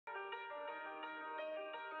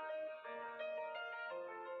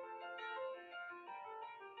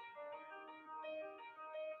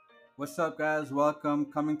What's up, guys? Welcome.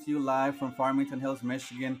 Coming to you live from Farmington Hills,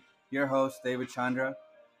 Michigan. Your host, David Chandra.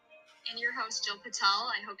 And your host, Jill Patel.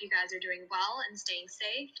 I hope you guys are doing well and staying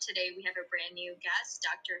safe. Today we have a brand new guest,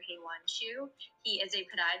 Dr. Heywan Chu. He is a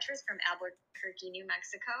podiatrist from Albuquerque, New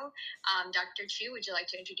Mexico. Dr. Chu, would you like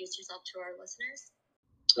to introduce yourself to our listeners?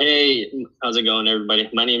 Hey, how's it going, everybody?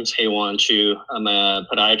 My name's Heywan Chu. I'm a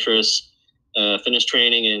podiatrist. Finished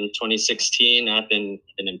training in 2016. I've been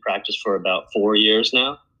in practice for about 4 years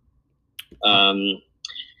now. I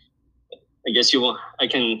guess I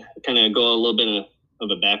can kind of go a little bit of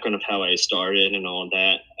a background of how I started and all of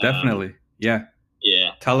that. Definitely. Yeah.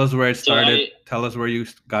 Yeah. Tell us where it started. Tell us where you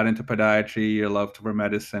got into podiatry, your love for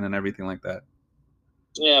medicine, and everything like that.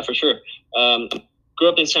 Yeah, for sure. Grew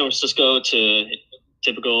up in San Francisco to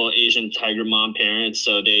typical Asian tiger mom parents,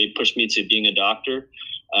 so they pushed me to being a doctor.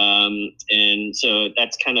 And so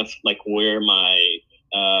that's kind of like where my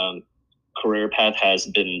career path has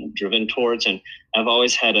been driven towards. And I've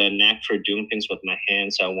always had a knack for doing things with my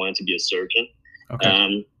hands, so I wanted to be a surgeon.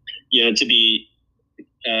 Okay. To be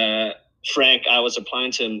frank, I was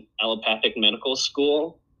applying to allopathic medical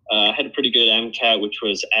school. I had a pretty good MCAT, which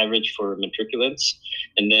was average for matriculants.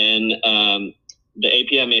 And then the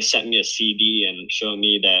APMA sent me a CD and showed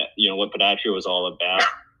me that, what podiatry was all about.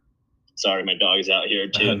 Sorry, my dog's out here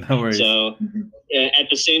too. No worries. So at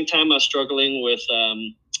the same time, I was struggling with,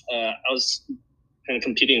 I was kind of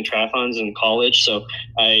competing in triathlons in college. So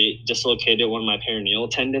I dislocated one of my peroneal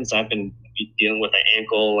tendons. I've been dealing with an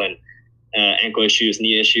ankle and ankle issues,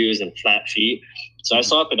 knee issues, and flat feet. So I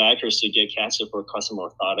saw a podiatrist to get casted for custom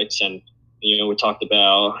orthotics. And, we talked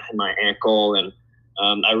about my ankle, and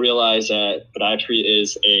I realized that podiatry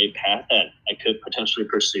is a path that I could potentially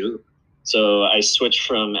pursue. So I switched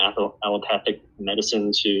from allopathic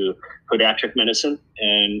medicine to podiatric medicine,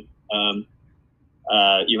 and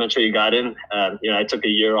eventually got in. I took a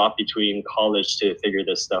year off between college to figure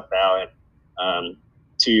this stuff out. And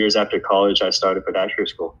 2 years after college, I started podiatry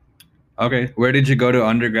school. Okay. Where did you go to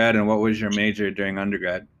undergrad, and what was your major during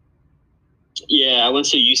undergrad? Yeah, I went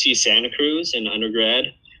to UC Santa Cruz in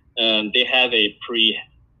undergrad. They have a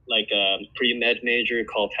pre-med major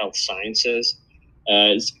called health sciences.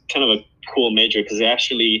 It's kind of a cool major because they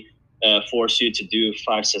actually force you to do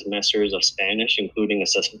 5 semesters of Spanish, including a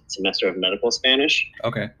semester of medical Spanish.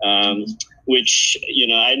 Okay. Which,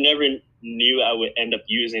 I never knew I would end up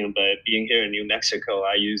using, but being here in New Mexico,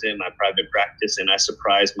 I use it in my private practice, and I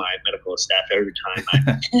surprise my medical staff every time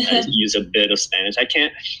I use a bit of Spanish. I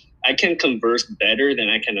can converse better than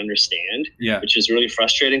I can understand, which is really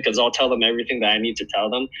frustrating because I'll tell them everything that I need to tell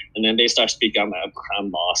them, and then they start speaking. I'm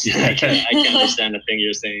lost. Yeah. I can't understand the thing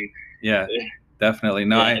you're saying. Yeah, definitely.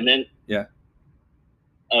 No, and then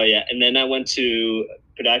I went to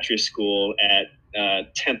podiatry school at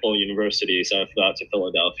Temple University, so I flew out to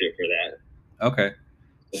Philadelphia for that. Okay.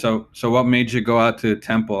 So what made you go out to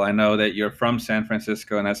Temple? I know that you're from San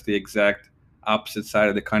Francisco, and that's the exact opposite side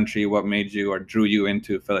of the country. What made you or drew you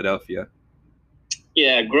into Philadelphia?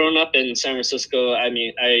 Yeah, growing up in San Francisco, I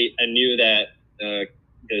mean, I knew that the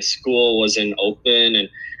school wasn't open, and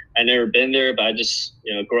I never been there, but I just,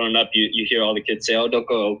 growing up, you hear all the kids say, "Oh, don't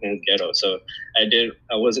go open ghetto." So I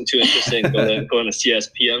wasn't too interested in going to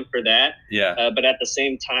CSPM for that. Yeah. But at the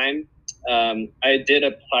same time, I did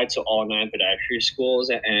apply to all 9 podiatry schools,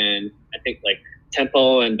 and I think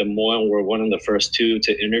Temple and Des Moines were one of the first 2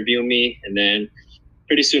 to interview me. And then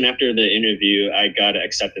pretty soon after the interview, I got an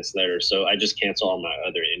acceptance letter. So I just canceled all my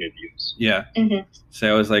other interviews. Yeah. Mm-hmm.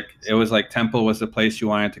 So it was like Temple was the place you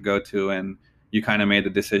wanted to go to, and you kind of made the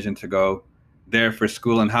decision to go there for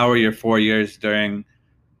school. And how were your 4 years during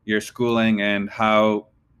your schooling, and how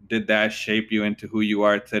did that shape you into who you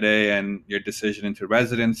are today and your decision into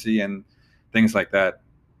residency and things like that?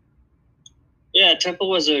 Yeah, Temple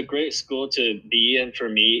was a great school to be in for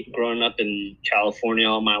me. Growing up in California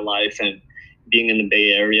all my life and being in the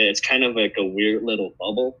Bay Area, it's kind of like a weird little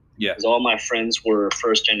bubble. Yeah. Because all my friends were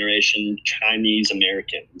first-generation Chinese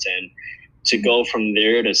Americans, and to go from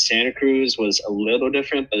there to Santa Cruz was a little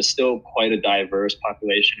different, but still quite a diverse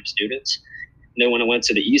population of students. And then when I went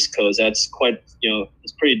to the East Coast, that's quite,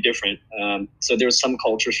 it's pretty different. So there was some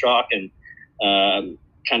culture shock, and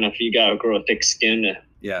kind of you gotta grow a thick skin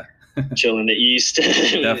to chill in the East.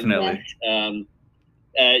 Definitely.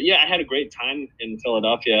 I had a great time in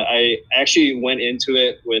Philadelphia. I actually went into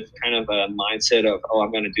it with kind of a mindset of,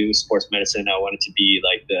 I'm going to do sports medicine. I wanted to be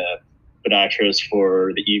like the podiatrist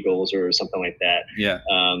for the Eagles or something like that. Yeah.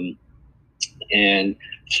 And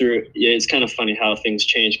it's kind of funny how things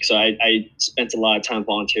change. So I spent a lot of time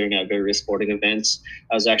volunteering at various sporting events.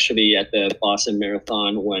 I was actually at the Boston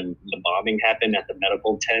Marathon when the bombing happened at the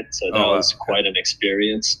medical tent. So that was quite an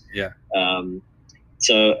experience. Yeah. And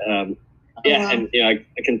I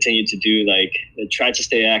continued to do try to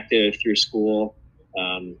stay active through school,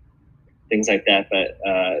 things like that. But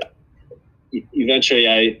eventually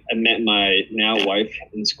I met my now wife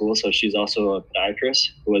in school. So she's also a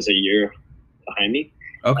podiatrist who was a year behind me.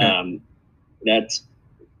 Okay. That's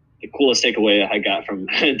the coolest takeaway I got from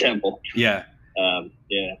Temple. Yeah.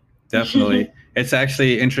 Yeah. Definitely. It's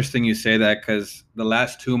actually interesting you say that, because the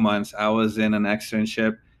last 2 months I was in an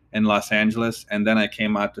externship in Los Angeles, and then I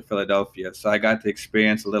came out to Philadelphia. So I got to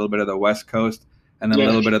experience a little bit of the West Coast and a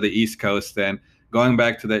little bit of the East Coast. And going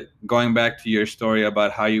back to your story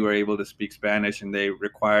about how you were able to speak Spanish and they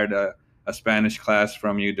required a Spanish class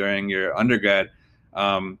from you during your undergrad,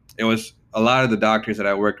 it was a lot of the doctors that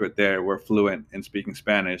I worked with there were fluent in speaking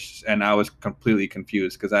Spanish, and I was completely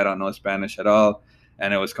confused because I don't know Spanish at all,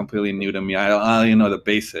 and it was completely new to me. I only know the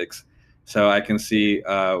basics, so I can see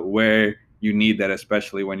where you need that,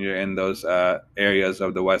 especially when you're in those areas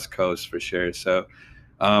of the West Coast, for sure. So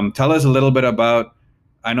tell us a little bit about,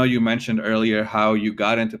 I know you mentioned earlier how you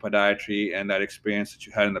got into podiatry and that experience that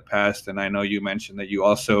you had in the past, and I know you mentioned that you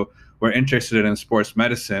also were interested in sports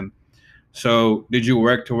medicine. So did you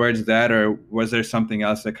work towards that, or was there something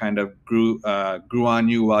else that kind of grew on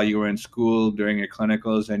you while you were in school during your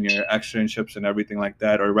clinicals and your externships and everything like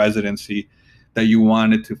that, or residency, that you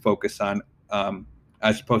wanted to focus on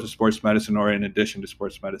as opposed to sports medicine or in addition to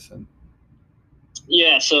sports medicine?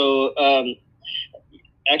 Yeah, so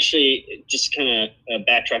actually, just kind of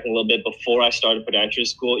backtracking a little bit, before I started podiatry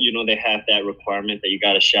school, they have that requirement that you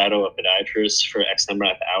got to shadow a podiatrist for X number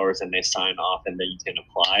of hours, and they sign off, and then you can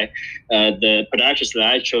apply. The podiatrist that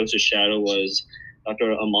I chose to shadow was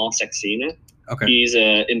Dr. Amal Saxena. Okay. He's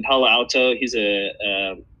in Palo Alto. He's a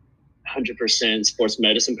 100% sports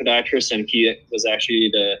medicine podiatrist, and he was actually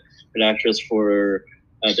the podiatrist for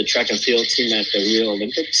the track and field team at the Rio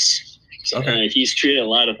Olympics. Okay. He's treated a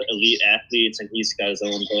lot of elite athletes, and he's got his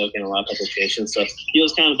own book and a lot of publications. So he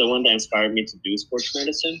was kind of the one that inspired me to do sports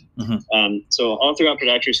medicine. Mm-hmm. So all throughout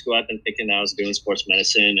podiatry school, I've been thinking that I was doing sports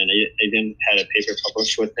medicine, and I even had a paper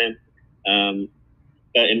published with him.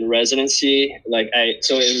 But in residency, I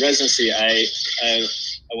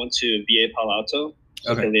went to VA Palo Alto,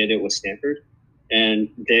 affiliated with Stanford, and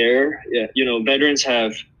there, veterans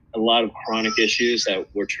have a lot of chronic issues that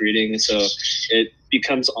we're treating. So it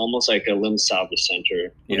becomes almost like a limb salvage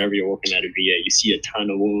center whenever you're working at a VA. You see a ton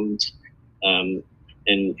of wounds. And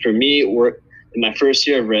for me, in my first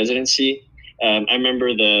year of residency, I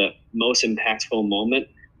remember the most impactful moment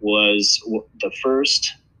was the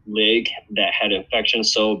first leg that had infection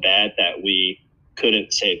so bad that we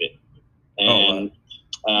couldn't save it. And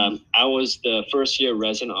I was the first year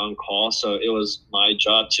resident on call, so it was my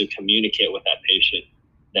job to communicate with that patient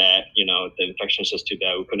that, the infection is just too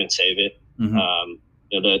bad, we couldn't save it. Mm-hmm.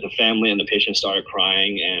 The family and the patient started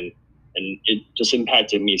crying, and it just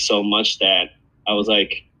impacted me so much that I was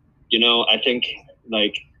like, I think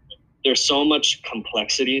there's so much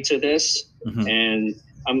complexity to this. Mm-hmm. And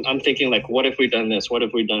I'm thinking, what if we done this? What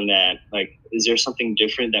if we done that? Is there something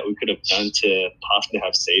different that we could have done to possibly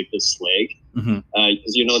have saved this leg? Mm-hmm.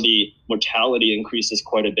 Because the mortality increases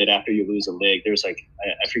quite a bit after you lose a leg. There's I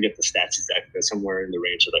forget the stats exactly, but somewhere in the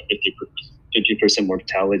range of 50%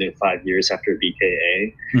 mortality in 5 years after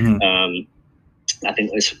BKA. Mm-hmm. I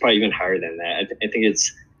think it's probably even higher than that. I think it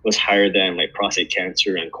was higher than prostate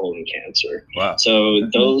cancer and colon cancer. Wow. So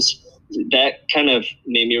that kind of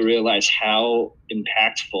made me realize how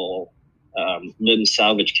impactful limb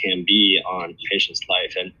salvage can be on patients'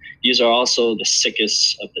 life. And these are also the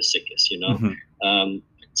sickest of the sickest, Mm-hmm.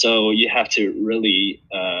 So you have to really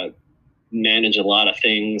manage a lot of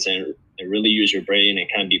things and really use your brain and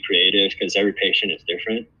kind of be creative, because every patient is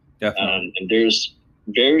different. Definitely. And there's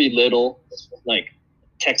very little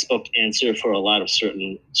textbook answer for a lot of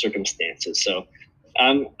certain circumstances. So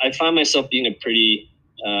I find myself being a pretty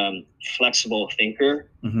flexible thinker.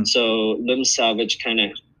 Mm-hmm. So limb salvage kind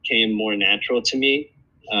of came more natural to me.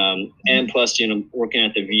 And plus, working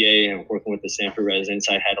at the VA and working with the Stanford residents,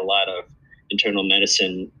 I had a lot of internal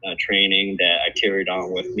medicine training that I carried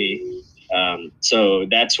on with me. So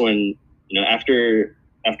that's when, after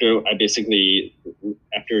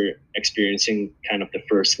experiencing kind of the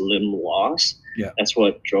first limb loss, that's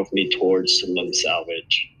what drove me towards limb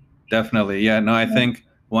salvage. Definitely. Yeah, no, I think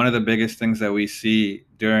one of the biggest things that we see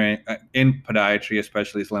in podiatry,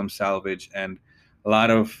 especially, is limb salvage, and a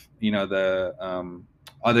lot of the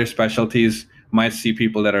other specialties might see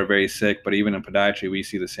people that are very sick, but even in podiatry, we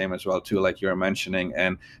see the same as well too, like you were mentioning.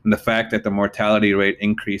 And the fact that the mortality rate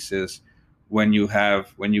increases when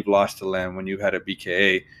you've lost a limb, when you've had a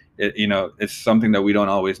BKA, it's something that we don't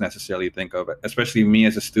always necessarily think of. Especially me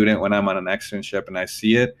as a student, when I'm on an externship and I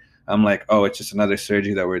see it, I'm like, oh, it's just another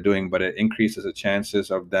surgery that we're doing, but it increases the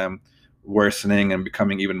chances of them worsening and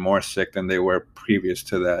becoming even more sick than they were previous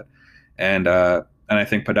to that. And I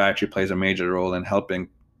think podiatry plays a major role in helping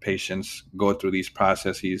patients go through these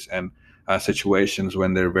processes and situations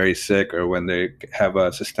when they're very sick or when they have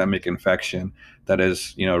a systemic infection that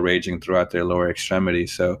is, raging throughout their lower extremity.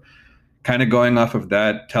 So kind of going off of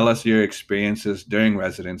that, tell us your experiences during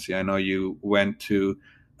residency. I know you went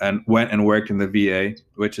and worked in the VA,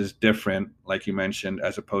 which is different, like you mentioned,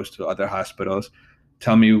 as opposed to other hospitals.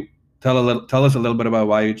 Tell us a little bit about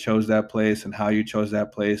why you chose that place and how you chose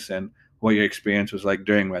that place and what your experience was like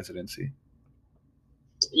during residency.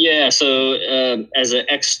 Yeah, so as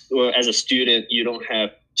a student, you don't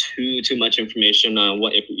have too much information on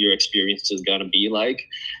what your experience is gonna be like.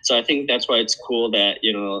 So I think that's why it's cool that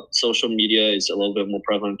social media is a little bit more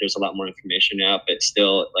prevalent. There's a lot more information out, but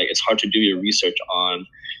still, like, it's hard to do your research on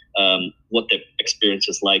what the experience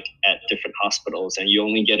is like at different hospitals, and you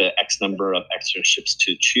only get an X number of externships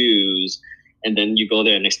to choose, and then you go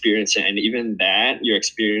there and experience it, and even that, your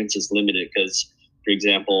experience is limited because, for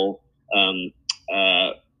example,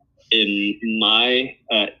 in my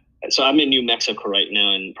so I'm in New Mexico right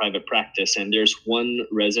now in private practice, and there's one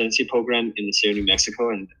residency program in the state of New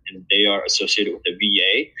Mexico, and they are associated with the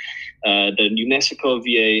VA. The New Mexico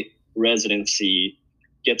VA residency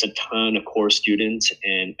gets a ton of core students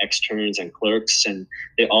and externs and clerks, and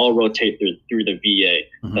they all rotate through the VA,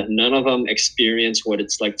 but none of them experience what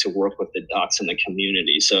it's like to work with the docs in the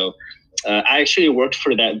community. So I actually worked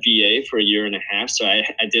for that VA for 1.5 years, so I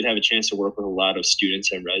did have a chance to work with a lot of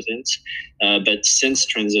students and residents. But since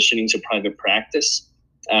transitioning to private practice,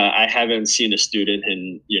 I haven't seen a student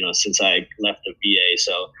since I left the VA.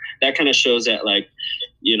 So that kind of shows that, like,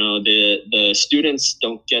 the students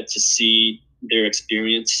don't get to see their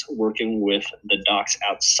experience working with the docs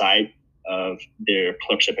outside of their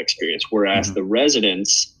clerkship experience, whereas the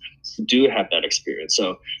residents do have that experience.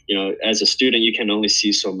 So, as a student, you can only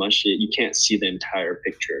see so much. You can't see the entire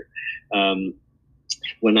picture.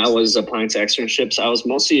 When I was applying to externships, I was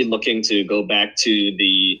mostly looking to go back to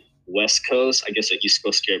the West Coast. I guess the East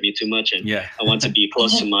Coast scared me too much, and I want to be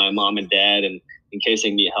close to my mom and dad, and in case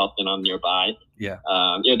they need help, then I'm nearby. They're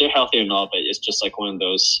healthy and all, but it's just like one of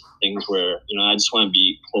those things where I just want to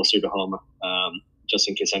be closer to home, just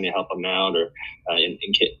in case I need to help them out, or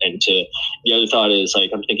the other thought is,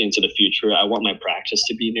 like, I'm thinking into the future. I want my practice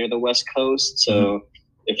to be near the West Coast, so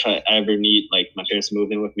if I ever need, like, my parents to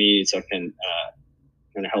move in with me, so I can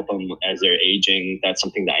kind of help them as they're aging, that's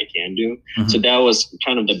something that I can do. So that was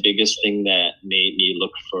kind of the biggest thing that made me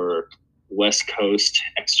look for West Coast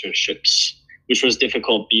externships, which was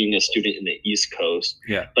difficult being a student in the East Coast,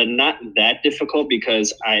 but not that difficult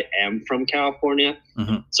because I am from California.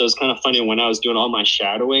 So it's kind of funny, when I was doing all my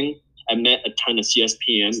shadowing, I met a ton of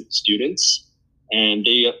CSPM students, and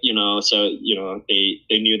they knew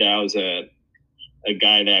that I was a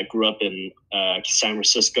guy that grew up in San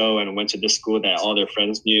Francisco and went to this school that all their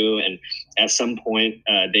friends knew. And at some point,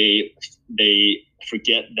 they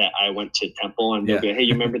forget that I went to Temple, and they'll go, "Hey,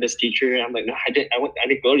 you remember this teacher?" And I'm like, "No, I didn't. I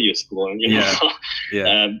didn't go to your school." And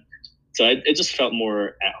so it just felt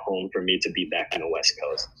more at home for me to be back in the West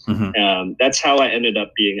Coast. That's how I ended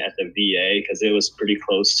up being at the VA, because it was pretty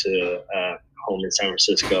close to home in San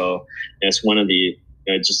Francisco. And it's one of the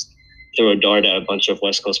just throw a dart at a bunch of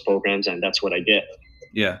West Coast programs, and that's what I get.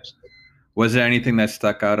 Was there anything that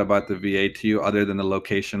stuck out about the VA to you other than the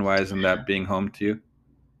location wise and that being home to you?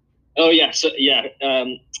 Oh yeah. So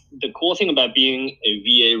the cool thing about being a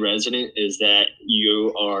VA resident is that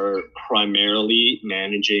you are primarily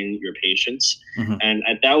managing your patients. And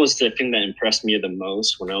that was the thing that impressed me the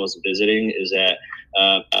most when I was visiting, is that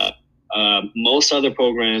most other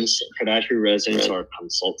programs, podiatry residents are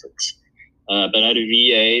consultants. But at a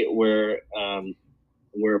VA, we're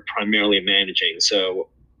primarily managing. So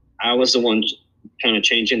I was the one kind of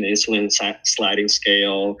changing the insulin sliding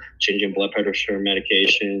scale, changing blood pressure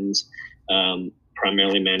medications,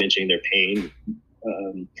 primarily managing their pain,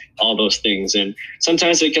 all those things. And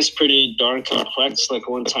sometimes it gets pretty darn complex. Like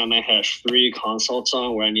one time I had 3 consults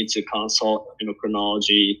on where I need to consult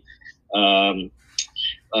endocrinology,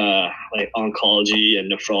 like oncology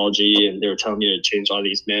and nephrology, and they were telling me to change all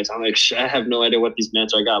these meds. I'm like, I have no idea what these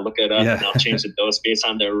meds are. I gotta look it up, and I'll change the dose based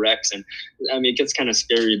on their recs. And I mean, it gets kind of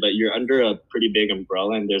scary, but you're under a pretty big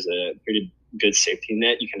umbrella, and there's a pretty good safety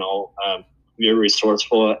net. You can all very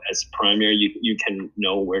resourceful as primary, you can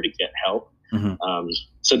know where to get help.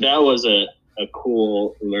 So that was a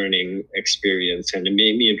cool learning experience, and it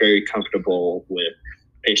made me very comfortable with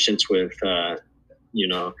patients with you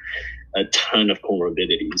know, a ton of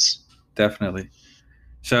comorbidities. Definitely.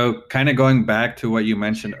 So kind of going back to what you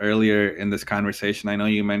mentioned earlier in this conversation, I know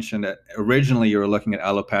you mentioned that originally you were looking at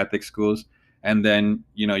allopathic schools, and then,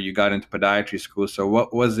 you know, you got into podiatry school. So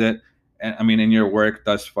what was it? I mean, in your work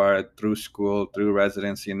thus far, through school, through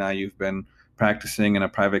residency, and now you've been practicing in a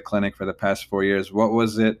private clinic for the past 4 years. What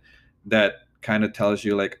was it that kind of tells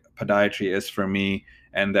you like podiatry is for me,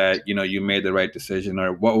 and that, you know, you made the right decision?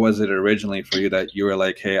 Or what was it originally for you that you were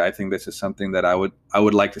like, hey, I think this is something that I would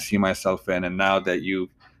like to see myself in? And now that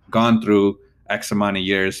you've gone through X amount of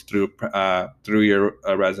years through your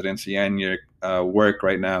residency and your work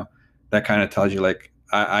right now, that kind of tells you like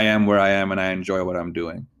I am where I am and I enjoy what I'm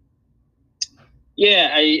doing.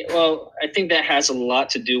 Yeah, I think that has a lot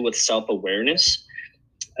to do with self-awareness,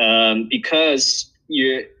 because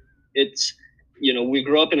we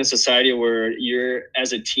grow up in a society where you're,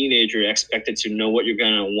 as a teenager, expected to know what you're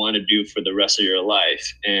going to want to do for the rest of your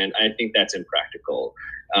life. And I think that's impractical.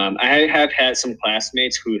 I have had some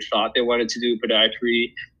classmates who thought they wanted to do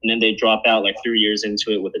podiatry, and then they drop out like 3 years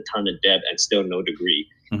into it with a ton of debt and still no degree.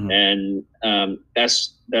 And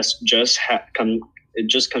that's just it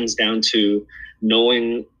just comes down to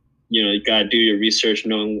knowing, you gotta do your research,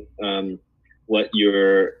 knowing what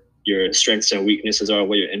your strengths and weaknesses are,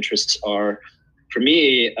 what your interests are. For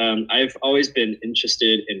me, I've always been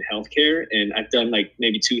interested in healthcare, and I've done like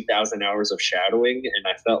maybe 2,000 hours of shadowing, and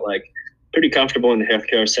I felt like pretty comfortable in the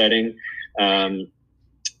healthcare setting.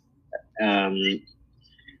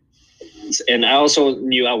 And I also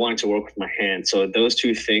knew I wanted to work with my hands. So those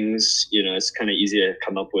two things, it's kind of easy to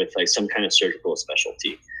come up with like some kind of surgical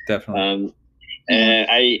specialty. Definitely. And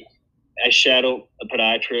I shadowed a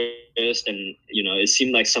podiatrist, and it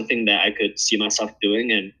seemed like something that I could see myself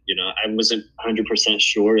doing. And I wasn't 100%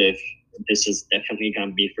 sure if this is definitely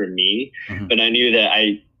gonna be for me, but I knew that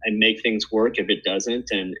I make things work if it doesn't,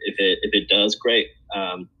 and if it does, great.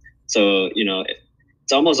 So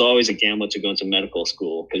it's almost always a gamble to go into medical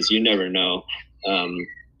school, because you never know.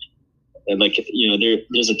 Like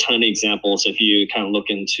there's a ton of examples if you kind of look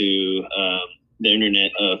into the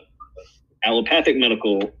internet of allopathic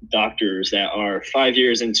medical doctors that are 5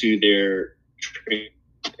 years into their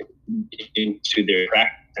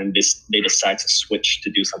practice, and they decide to switch to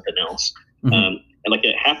do something else. And like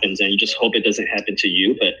it happens, and you just hope it doesn't happen to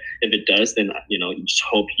you. But if it does, then you just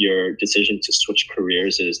hope your decision to switch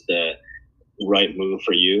careers is the right move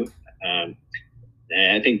for you. And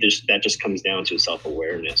I think that just comes down to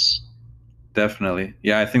self-awareness. Definitely.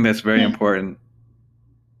 Yeah, I think that's very important.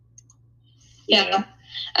 Yeah,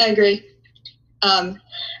 I agree.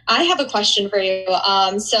 I have a question for you.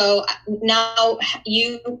 So now,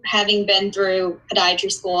 you having been through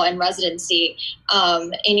podiatry school and residency,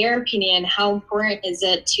 in your opinion, how important is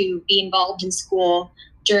it to be involved in school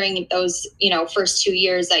during those, first 2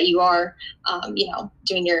 years that you are,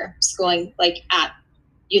 doing your schooling, like at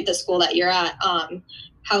the school that you're at?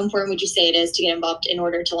 How important would you say it is to get involved in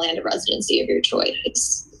order to land a residency of your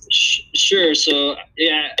choice? Sure. So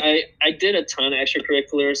yeah, I did a ton of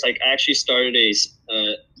extracurriculars. Like I actually started a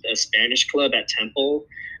Spanish club at Temple.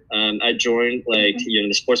 I joined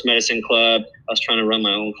the sports medicine club. I was trying to run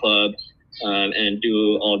my own club and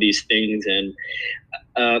do all these things. And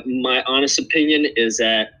my honest opinion is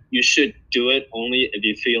that you should do it only if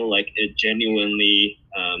you feel like it genuinely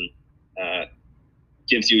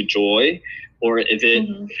gives you joy, or if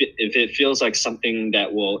it feels like something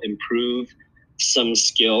that will improve some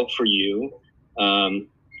skill for you.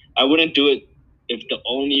 I wouldn't do it if the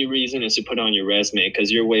only reason is to put on your resume,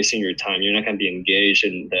 because you're wasting your time. You're not going to be engaged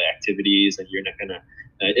in the activities, and you're not going to,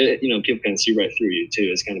 people can see right through you too.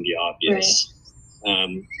 It's going to be obvious.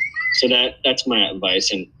 Right. So that's my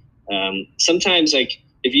advice. And sometimes, like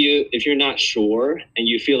if you're not sure and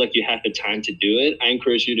you feel like you have the time to do it, I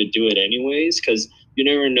encourage you to do it anyways, because you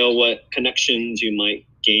never know what connections you might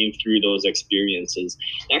gain through those experiences.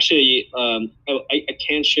 Actually, I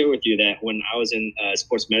can share with you that when I was in a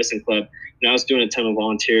sports medicine club, and I was doing a ton of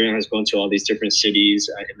volunteering, I was going to all these different cities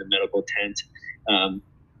in the medical tent.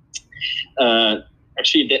 And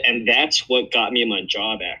that's what got me my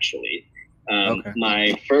job, actually.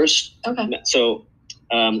 My first, so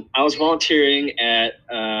I was volunteering at,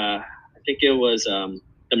 I think it was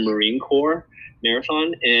the Marine Corps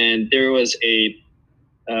Marathon, and there was a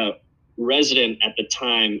resident at the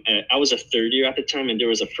time. I was a third year at the time, and there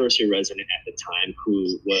was a first year resident at the time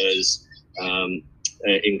who was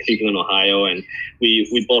in Cleveland, Ohio, and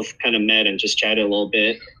we both kind of met and just chatted a little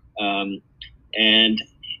bit. and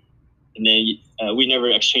then we never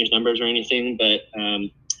exchanged numbers or anything. But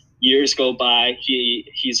years go by.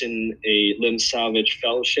 He's in a limb salvage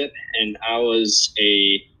fellowship, and I was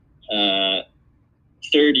a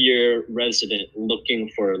third-year resident looking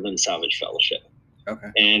for a limb salvage fellowship.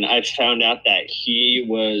 Okay. And I found out that he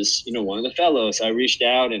was, one of the fellows. I reached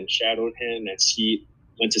out and shadowed him and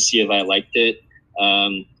went to see if I liked it.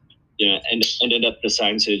 And ended up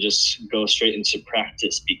deciding to just go straight into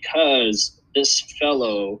practice because this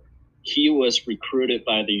fellow, he was recruited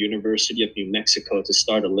by the University of New Mexico to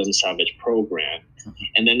start a limb salvage program.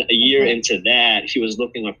 And then a year into that, he was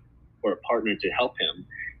looking for a partner to help him.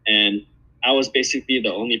 And I was basically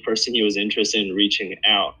the only person he was interested in reaching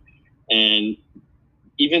out. And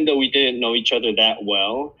even though we didn't know each other that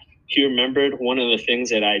well, he remembered one of the things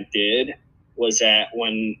that I did was that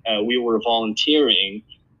when we were volunteering,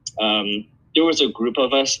 there was a group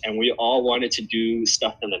of us and we all wanted to do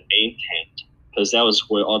stuff in the main tent because that was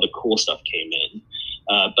where all the cool stuff came in.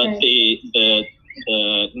 But the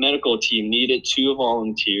medical team needed 2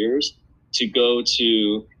 volunteers to go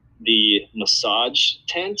to the massage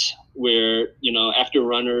tent where, after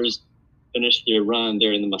runners finish their run,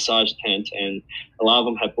 they're in the massage tent and a lot of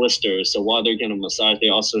them have blisters. So while they're getting a massage, they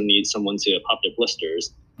also need someone to pop their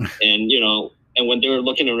blisters. And, and when they were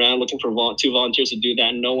looking around, looking for 2 volunteers to do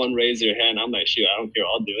that, no one raised their hand. I'm like, shoot, I don't care.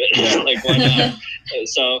 I'll do it. Yeah. Like, why not?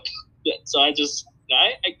 So I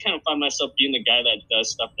kind of find myself being the guy that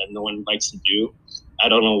does stuff that no one likes to do. I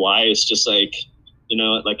don't know why. It's just like,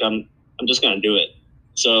 I'm just going to do it.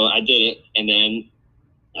 So I did it. And then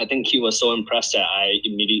I think he was so impressed that I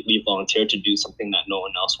immediately volunteered to do something that no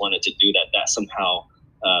one else wanted to do, that somehow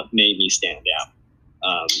made me stand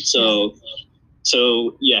out.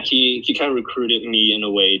 So yeah, he kind of recruited me in a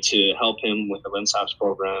way to help him with the limb salvage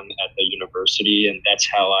program at the university. And that's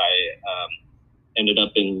how I ended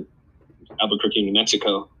up in Albuquerque, New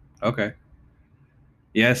Mexico. Okay.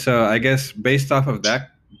 Yeah. So I guess based off of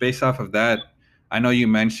that, I know you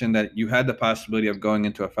mentioned that you had the possibility of going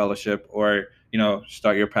into a fellowship or,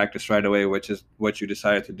 start your practice right away, which is what you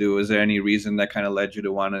decided to do. Is there any reason that kind of led you to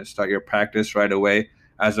want to start your practice right away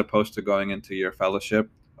as opposed to going into your fellowship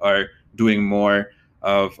or doing more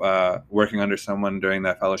of working under someone during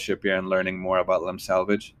that fellowship year and learning more about limb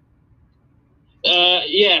salvage?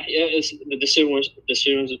 The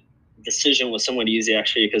decision was somewhat easy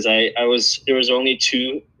actually, because there was only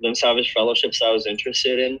 2 limb salvage fellowships I was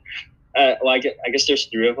interested in. I guess there's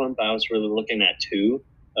 3 of them, but I was really looking at 2.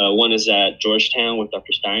 One is at Georgetown with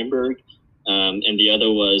Dr. Steinberg, and the other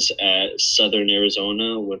was at Southern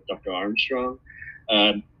Arizona with Dr. Armstrong.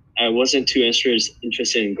 I wasn't too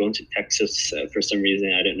interested in going to Texas for some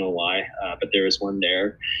reason. I didn't know why, but there was one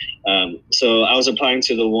there. So I was applying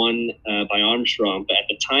to the one by Armstrong, but at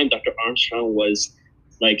the time, Dr. Armstrong was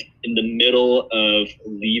like in the middle of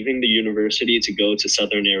leaving the university to go to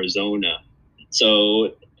Southern Arizona.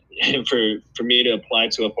 So for me to apply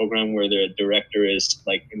to a program where the director is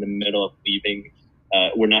like in the middle of leaving,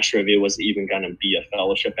 we're not sure if it was even going to be a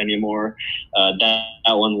fellowship anymore. That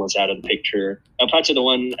one was out of the picture. I applied to the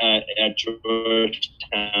one at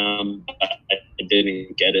Georgetown, but I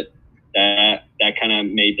didn't get it. That kind of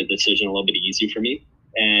made the decision a little bit easy for me.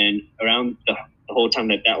 And around the whole time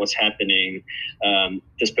that was happening,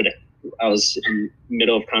 I was in the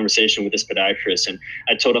middle of conversation with this podiatrist, and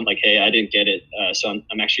I told him like, hey, I didn't get it. So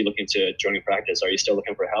I'm actually looking to join practice. Are you still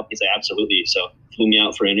looking for help? He's like, absolutely. So flew me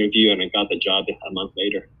out for an interview and I got the job a month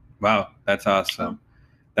later. Wow. That's awesome.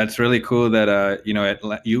 That's really cool that,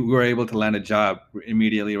 you were able to land a job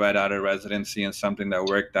immediately right out of residency and something that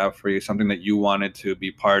worked out for you, something that you wanted to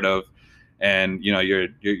be part of. And,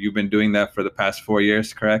 you've been doing that for the past 4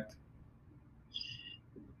 years, correct?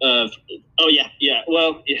 Well,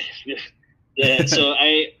 so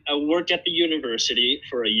I worked at the university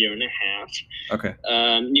for a year and a half. Okay.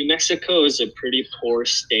 New Mexico is a pretty poor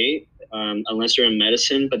state, unless you're in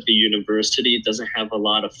medicine, but the university doesn't have a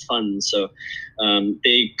lot of funds. So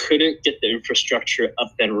they couldn't get the infrastructure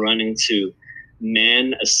up and running to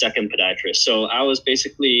man a second podiatrist. So I was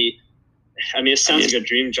basically, it sounds like a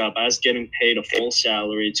dream job. I was getting paid a full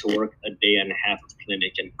salary to work a day and a half of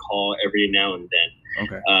clinic and call every now and then.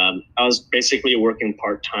 Okay. I was basically working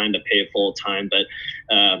part-time to pay full-time, but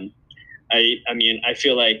I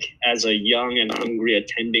feel like as a young and hungry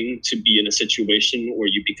attending, to be in a situation where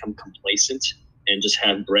you become complacent and just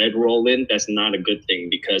have bread roll in, that's not a good thing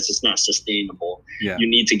because it's not sustainable. Yeah. You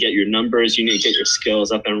need to get your numbers, you need to get your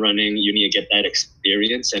skills up and running, you need to get that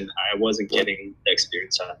experience, and I wasn't getting the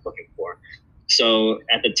experience I was looking for. So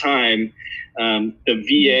at the time, the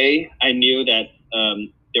VA, I knew that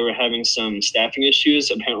they were having some staffing issues.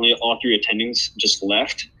 Apparently all 3 attendings just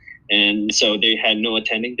left. And so they had no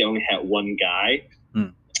attending. They only had one guy.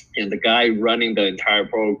 And the guy running the entire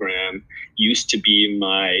program used to be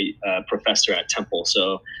my professor at Temple.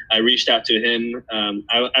 So I reached out to him.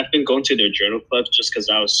 I've been going to their journal clubs just because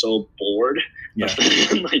I was so bored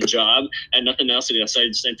of my job and nothing else to do. So I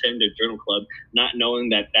just attended their journal club, not knowing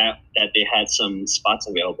that they had some spots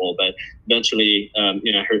available. But eventually, I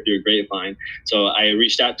heard through a grapevine. So I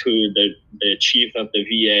reached out to the chief of the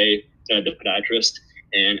VA, the podiatrist,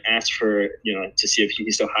 and asked for, to see if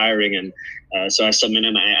he's still hiring. And so I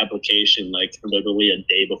submitted my application like literally a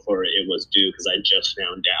day before it was due because I just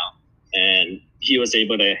found out. And he was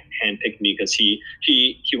able to handpick me because he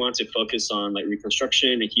wanted to focus on like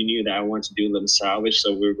reconstruction, and he knew that I wanted to do limb salvage,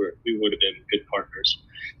 so we would have been good partners.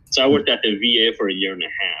 So I worked at the VA for a year and a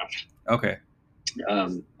half. Okay.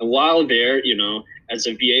 And while there, as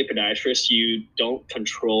a VA podiatrist, you don't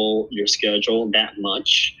control your schedule that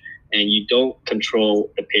much, and you don't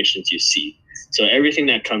control the patients you see. So everything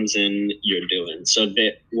that comes in, you're doing. So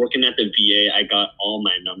working at the VA, I got all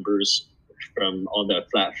my numbers from all the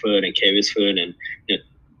flat foot and cavus foot and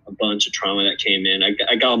a bunch of trauma that came in.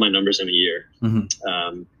 I got all my numbers in a year.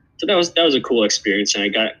 Mm-hmm. So that was a cool experience, and I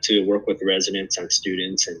got to work with residents and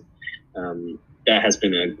students, and that has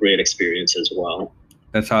been a great experience as well.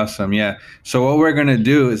 That's awesome. Yeah. So what we're going to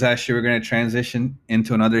do is actually we're going to transition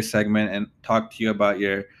into another segment and talk to you about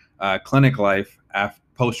your clinic life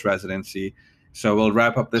post-residency. So we'll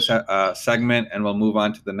wrap up this segment and we'll move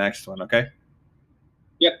on to the next one. Okay?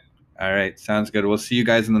 Yep. All right. Sounds good. We'll see you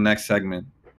guys in the next segment.